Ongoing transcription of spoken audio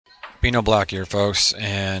Beanoblack here, folks,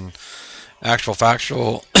 and actual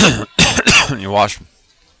factual. You watch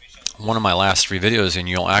one of my last 3 videos, and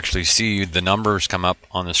you'll actually see the numbers come up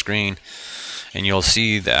on the screen, and you'll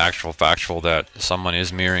see the actual factual that someone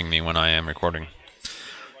is mirroring me when I am recording.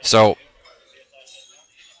 So,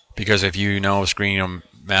 because if you know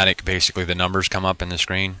Screen-O-Matic, basically the numbers come up in the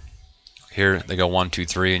screen. Here they go 1, 2,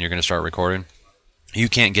 3, and you're going to start recording. You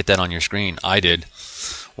can't get that on your screen. I did.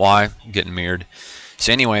 Why? Getting mirrored.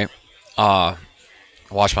 So anyway,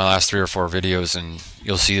 watch my last 3 or 4 videos, and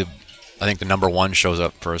you'll see. I think the number 1 shows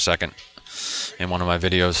up for a second in one of my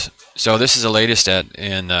videos. So this is the latest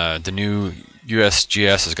in the new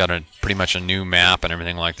USGS has got pretty much a new map and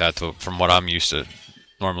everything like that from what I'm used to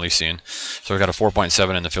normally seeing. So we got a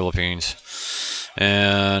 4.7 in the Philippines,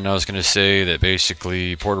 and I was going to say that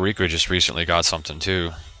basically Puerto Rico just recently got something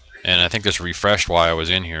too. And I think this refreshed why I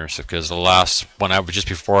was in here, so because the last just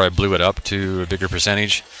before I blew it up to a bigger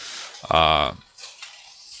percentage,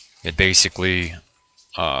 it basically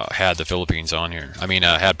had the Philippines on here. I mean,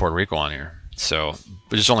 had Puerto Rico on here. So,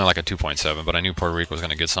 but it's only like a 2.7, but I knew Puerto Rico was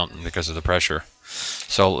going to get something because of the pressure.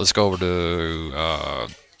 So let's go over to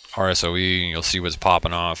RSOE, and you'll see what's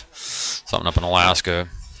popping off. Something up in Alaska,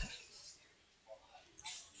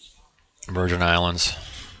 Virgin Islands,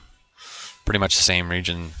 pretty much the same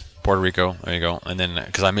region. Puerto Rico, there you go. And then,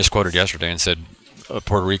 because I misquoted yesterday and said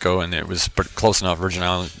Puerto Rico, and it was close enough, Virgin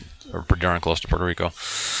Islands, or pretty darn close to Puerto Rico.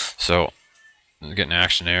 So, getting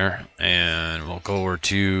action there, and we'll go over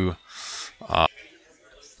to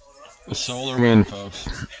the solar wind,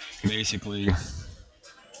 folks. Basically,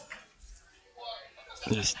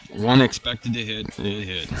 just one expected to hit, it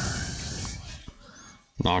hit.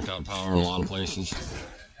 Knocked out power in a lot of places.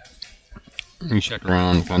 You check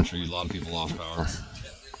around the country, a lot of people lost power.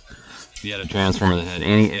 If you had a transformer that had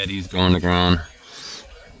any eddies going to ground,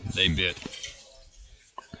 they bit.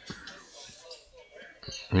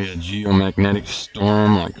 We had a geomagnetic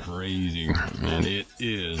storm like crazy, and it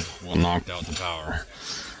is what knocked out the power.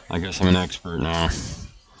 I guess I'm an expert now,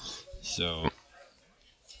 so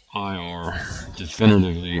I are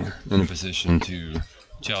definitively in a position to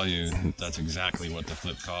tell you that that's exactly what the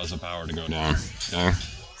flip caused the power to go down. Okay.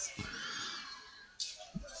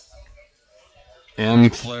 M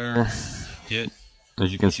flare hit,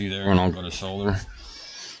 as you can see there, and I'll go to solar.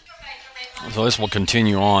 So this will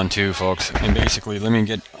continue on too, folks. And basically,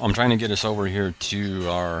 I'm trying to get us over here to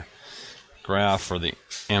our graph for the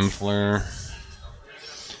M flare.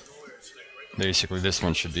 Basically, this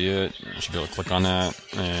one should be it. I should be able to click on that,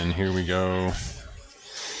 and here we go.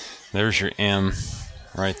 There's your M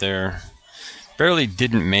right there. Barely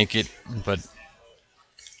didn't make it, but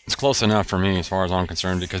it's close enough for me as far as I'm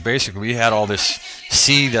concerned, because basically we had all this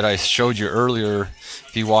C that I showed you earlier.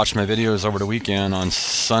 If you watched my videos over the weekend on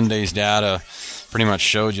Sunday's data, pretty much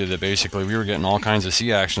showed you that basically we were getting all kinds of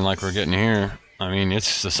C action like we're getting here. I mean, the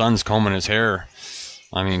sun's combing his hair.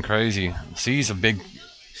 I mean, crazy. C's a big.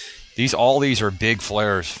 All these are big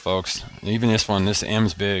flares, folks. Even this one, this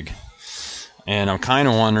M's big, and I'm kind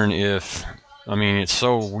of wondering if. I mean, it's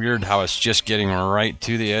so weird how it's just getting right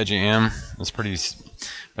to the edge of M. It's pretty.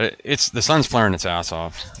 But it's the sun's flaring its ass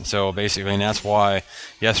off. So basically, and that's why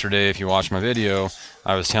yesterday, if you watched my video,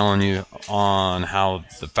 I was telling you on how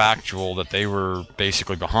the factual that they were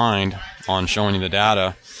basically behind on showing you the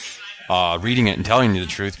data, reading it and telling you the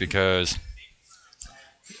truth, because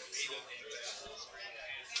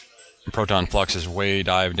proton flux is way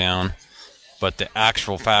dived down, but the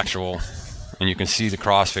actual factual, and you can see the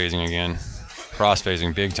cross-phasing again.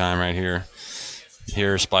 Cross-phasing big time right here.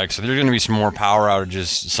 Here spikes. So there's going to be some more power outages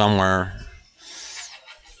somewhere,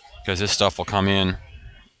 because this stuff will come in.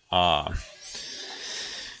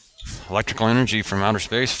 Electrical energy from outer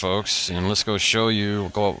space, folks, and let's go show you. We'll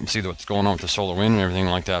go up and see what's going on with the solar wind and everything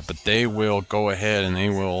like that. But they will go ahead and they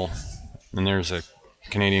will. And there's a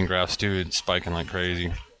Canadian graphs too. It's spiking like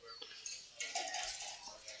crazy.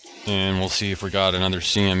 And we'll see if we got another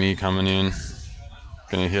CME coming in.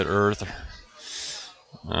 Gonna hit Earth.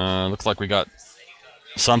 Looks like we got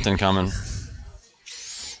something coming,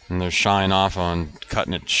 and they're shying off on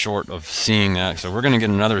cutting it short of seeing that. So we're going to get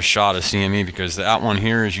another shot of CME, because that one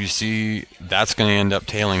here, as you see, that's going to end up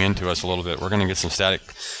tailing into us a little bit. We're going to get some static.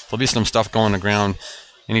 There'll be some stuff going to ground.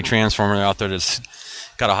 Any transformer out there that's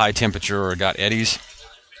got a high temperature or got eddies,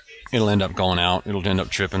 it'll end up going out. It'll end up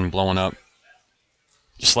tripping, blowing up.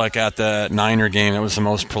 Just like at the Niner game, that was the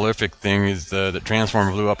most prolific thing. Is the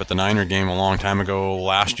transformer blew up at the Niner game a long time ago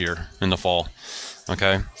last year in the fall.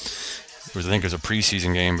 Okay, I think it was a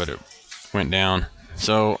preseason game, but it went down.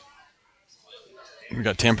 So we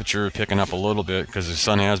got temperature picking up a little bit because the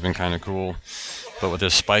sun has been kind of cool. but with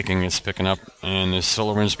this spiking, it's picking up, and this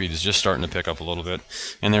solar wind speed is just starting to pick up a little bit.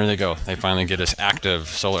 And there they go. They finally get us active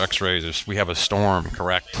solar X-rays. We have a storm,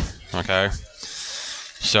 correct? Okay.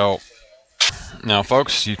 So now,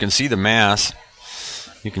 folks, you can see the mass.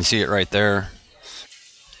 You can see it right there.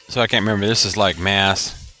 So I can't remember. This is like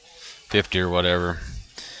mass 50 or whatever.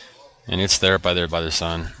 And it's there by the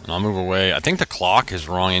sun. And I'll move away. I think the clock is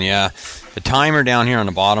wrong. And yeah, the timer down here on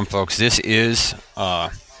the bottom, folks, this is,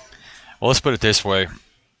 well, let's put it this way.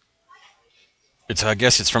 I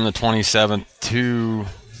guess it's from the 27th to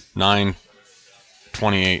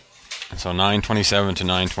 9/28. So 9/27 to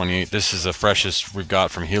 9/28. This is the freshest we've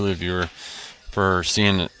got from HelioViewer for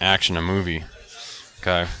seeing action a movie.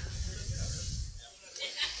 Okay.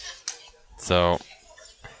 So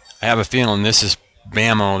I have a feeling this is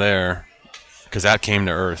Bamo there, because that came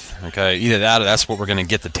to Earth. Okay, either that or that's what we're going to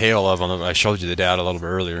get the tail of. I showed you the data a little bit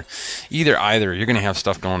earlier. Either you're going to have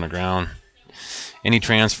stuff going to ground. Any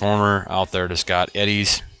transformer out there that's got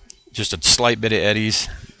eddies, just a slight bit of eddies.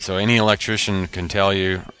 So any electrician can tell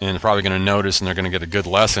you, and they're probably going to notice, and they're going to get a good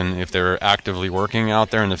lesson if they're actively working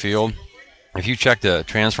out there in the field. If you check the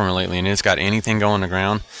transformer lately and it's got anything going to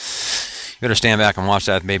ground, you better stand back and watch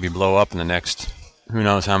that baby blow up in the next who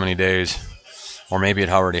knows how many days. Or maybe it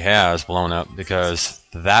already has blown up, because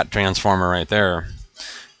that transformer right there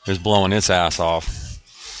is blowing its ass off.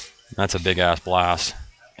 That's a big ass blast.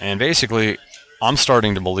 And basically, I'm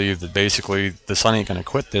starting to believe that basically the sun ain't going to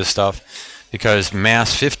quit this stuff, because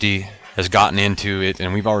mass 50 has gotten into it,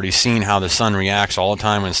 and we've already seen how the sun reacts all the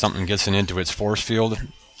time when something gets into its force field.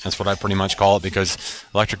 That's what I pretty much call it, because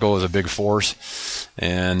electrical is a big force,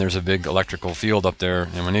 and there's a big electrical field up there,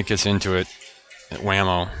 and when it gets into it,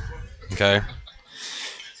 whammo. Okay?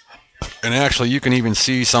 And actually, you can even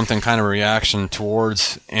see something kind of reaction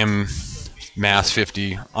towards mass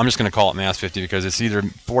 50. I'm just going to call it mass 50 because it's either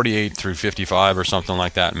 48 through 55 or something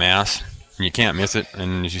like that mass. And you can't miss it.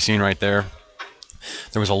 And as you've seen right there,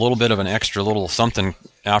 there was a little bit of an extra little something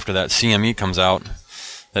after that CME comes out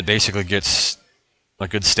that basically gets a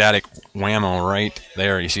good static whammo right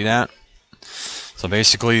there. You see that? So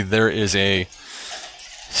basically, there is a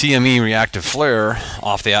CME reactive flare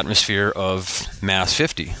off the atmosphere of mass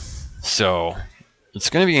 50. So it's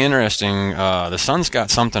going to be interesting. The sun's got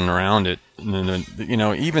something around it. You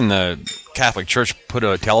know, even the Catholic Church put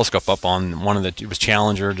a telescope up on one of it was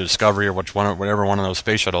Challenger, Discovery, or whatever one of those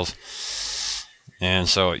space shuttles. And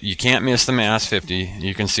so you can't miss the mass 50.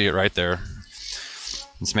 You can see it right there.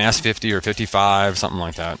 It's mass 50 or 55, something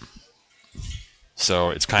like that. So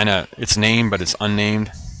it's named, but it's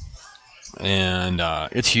unnamed, and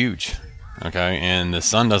it's huge. Okay, and the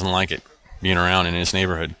sun doesn't like it being around in its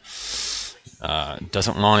neighborhood.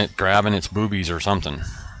 Doesn't want it grabbing its boobies or something.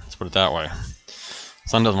 Let's put it that way.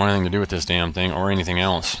 Sun doesn't want anything to do with this damn thing or anything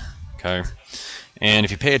else. Okay. And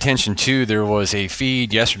if you pay attention to, there was a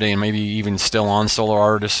feed yesterday, and maybe even still on Solar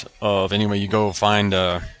Artist, of anyway, you go find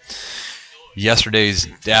yesterday's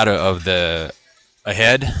data of the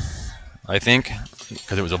ahead, I think,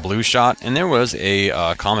 because it was a blue shot, and there was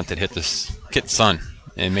a comet that hit the sun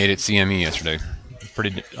and made it CME yesterday.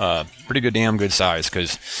 Pretty good, damn good size,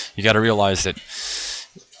 because you got to realize that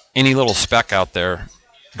any little speck out there,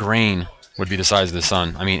 grain, would be the size of the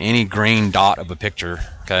sun. I mean, any grain dot of a picture,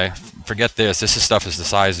 okay? Forget this. This stuff is the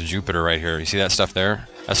size of Jupiter right here. You see that stuff there?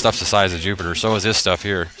 That stuff's the size of Jupiter. So is this stuff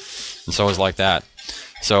here, and so is like that.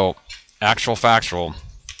 So, actual factual,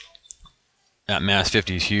 that mass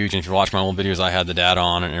 50 is huge, and if you watch my old videos, I had the data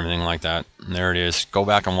on it and everything like that. And there it is. Go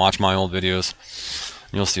back and watch my old videos.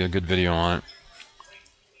 You'll see a good video on it.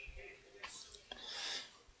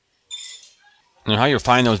 And how you'll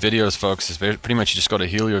find those videos, folks, is pretty much you just go to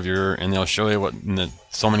HelioViewer, and they'll show you what in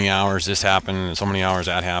so many hours this happened and so many hours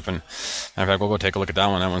that happened. In fact, we'll go take a look at that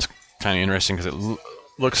one. That one's kind of interesting because it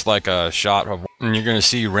looks like a shot of, and you're going to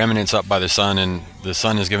see remnants up by the sun, and the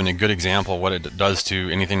sun is giving a good example of what it does to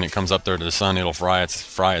anything that comes up there to the sun. It'll fry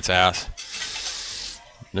its ass.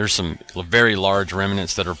 There's some very large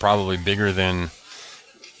remnants that are probably bigger than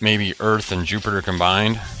maybe Earth and Jupiter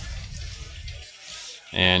combined.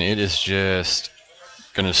 And it is just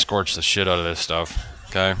going to scorch the shit out of this stuff.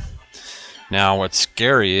 Okay. Now, what's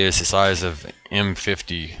scary is the size of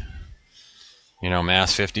M50, you know,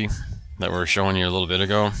 mass 50 that we were showing you a little bit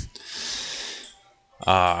ago.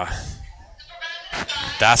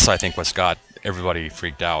 That's, I think, what's got everybody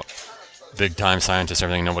freaked out. Big time scientists,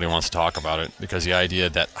 everything, nobody wants to talk about it, because the idea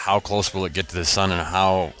that how close will it get to the sun and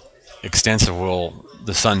how extensive will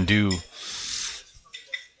the sun do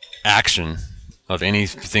action of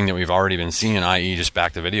anything that we've already been seeing, i.e. just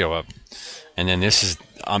back the video up. And then this is,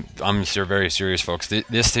 I'm very serious, folks.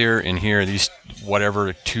 This here and here, these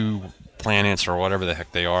whatever 2 planets or whatever the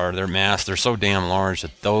heck they are. Their mass, they're so damn large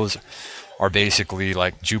that those are basically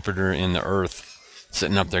like Jupiter and the Earth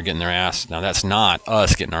sitting up there getting their ass. Now that's not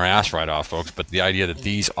us getting our ass right off, folks, but the idea that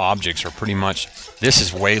these objects are pretty much, this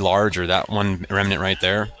is way larger. That one remnant right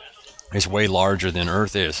there is way larger than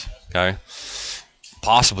Earth is, okay?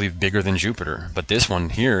 Possibly bigger than Jupiter, but this one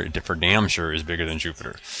here for damn sure is bigger than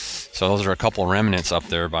Jupiter. So those are a couple remnants up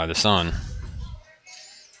there by the sun,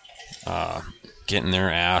 getting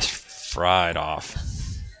their ass fried off.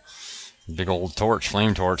 Big old torch,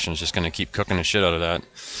 flame torch, and it's just going to keep cooking the shit out of that.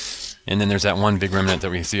 And then there's that one big remnant that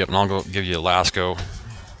we see up, and I'll go give you LASCO,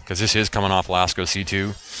 because this is coming off LASCO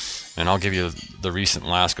C2, and I'll give you the recent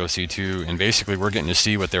LASCO C2, and basically we're getting to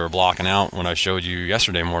see what they were blocking out when I showed you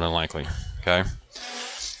yesterday, more than likely, okay?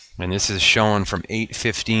 And this is showing from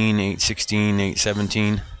 8/15, 8/16,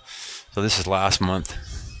 8/17, so this is last month,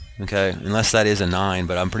 okay? Unless that is a 9,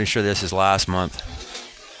 but I'm pretty sure this is last month,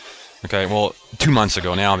 okay? Well, 2 months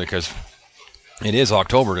ago now, because it is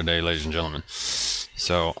October today, ladies and gentlemen.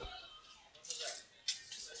 So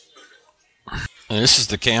and this is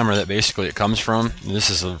the camera that basically it comes from. This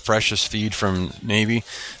is the freshest feed from Navy.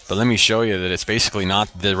 But let me show you that it's basically not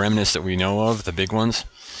the remnants that we know of, the big ones,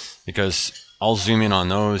 because I'll zoom in on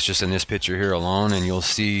those just in this picture here alone, and you'll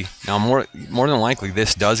see. Now, more than likely,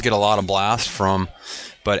 this does get a lot of blast from,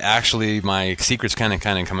 but actually my secrets kind of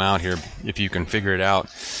come out here if you can figure it out.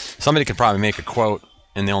 Somebody could probably make a quote,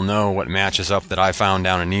 and they'll know what matches up that I found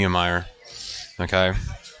down in Nehemiah. Okay,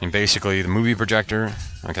 and basically the movie projector,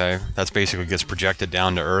 okay, that's basically gets projected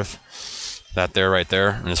down to Earth, that there right there,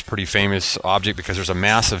 and it's a pretty famous object because there's a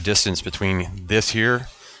massive distance between this here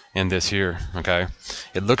and this here, okay.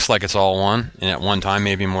 It looks like it's all one, and at one time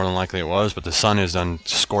maybe more than likely it was, but the sun has done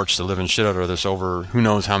scorched the living shit out of this over who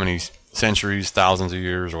knows how many centuries, thousands of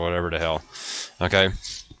years, or whatever the hell, okay.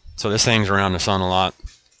 So this thing's around the sun a lot,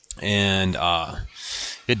 and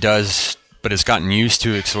it does, but it's gotten used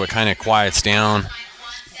to it, so it kind of quiets down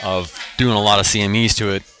of doing a lot of CMEs to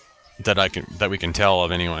it that we can tell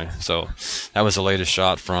of anyway. So that was the latest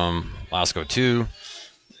shot from LASCO 2,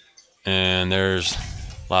 and there's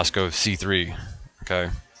LASCO C3, okay.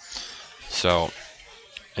 So,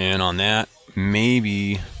 and on that,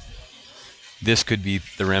 maybe this could be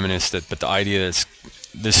the remnants that, but the idea is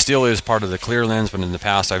this still is part of the clear lens, but in the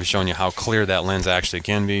past I've shown you how clear that lens actually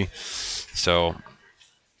can be. So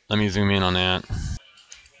let me zoom in on that.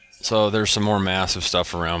 So there's some more massive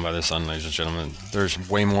stuff around by the sun, ladies and gentlemen. There's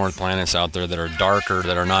way more planets out there that are darker,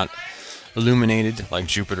 that are not illuminated, like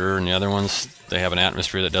Jupiter and the other ones. They have an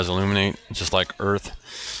atmosphere that does illuminate, just like Earth.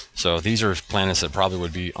 So these are planets that probably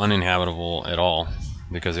would be uninhabitable at all,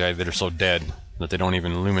 because they're so dead that they don't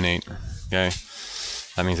even illuminate, okay?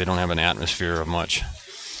 That means they don't have an atmosphere of much.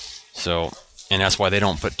 So, and that's why they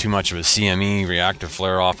don't put too much of a CME, reactive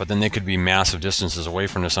flare off, but then they could be massive distances away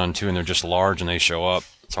from the sun too, and they're just large and they show up.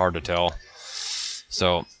 It's hard to tell.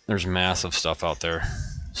 So there's massive stuff out there.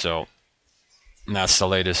 So that's the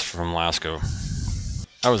latest from LASCO.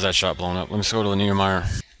 How was that shot blown up? Let's go to the Nehemiah.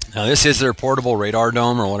 Now this is their portable radar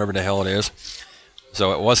dome, or whatever the hell it is.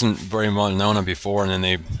 So it wasn't very well known before, and then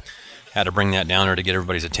they had to bring that down there to get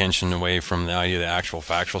everybody's attention away from the idea of the actual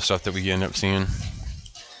factual stuff that we end up seeing.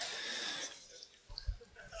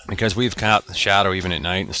 Because we've caught the shadow even at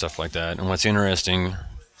night and stuff like that. And what's interesting,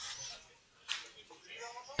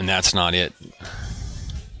 and that's not it.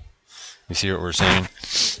 You see what we're saying?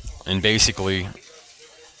 And basically,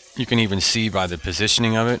 you can even see by the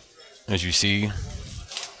positioning of it, as you see.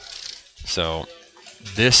 So,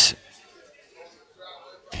 this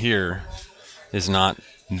here is not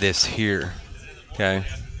this here, okay?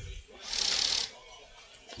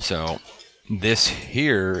 So, this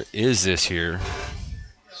here is this here.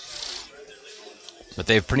 But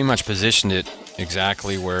they've pretty much positioned it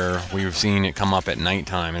exactly where we've seen it come up at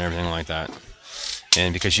nighttime and everything like that.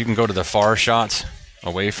 And because you can go to the far shots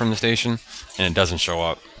away from the station and it doesn't show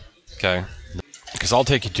up, okay? Because I'll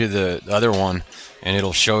take you to the other one and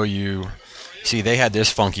it'll show you, see, they had this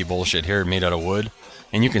funky bullshit here made out of wood,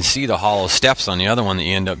 and you can see the hollow steps on the other one that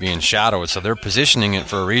you end up being shadowed. So they're positioning it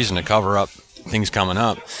for a reason, to cover up things coming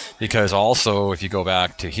up. Because also, if you go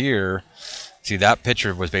back to here, see, that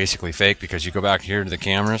picture was basically fake, because you go back here to the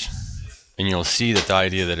cameras and you'll see that the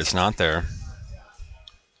idea that it's not there.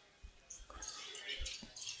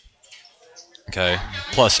 Okay.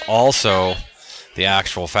 Plus also the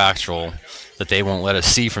actual factual that they won't let us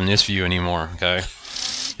see from this view anymore. Okay.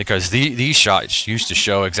 Because these shots used to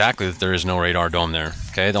show exactly that there is no radar dome there.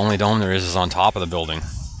 Okay. The only dome there is on top of the building.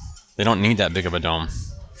 They don't need that big of a dome.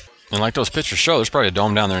 And like those pictures show, there's probably a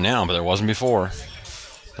dome down there now, but there wasn't before.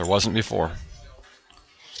 There wasn't before.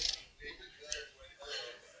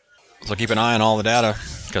 So keep an eye on all the data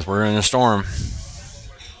because we're in a storm.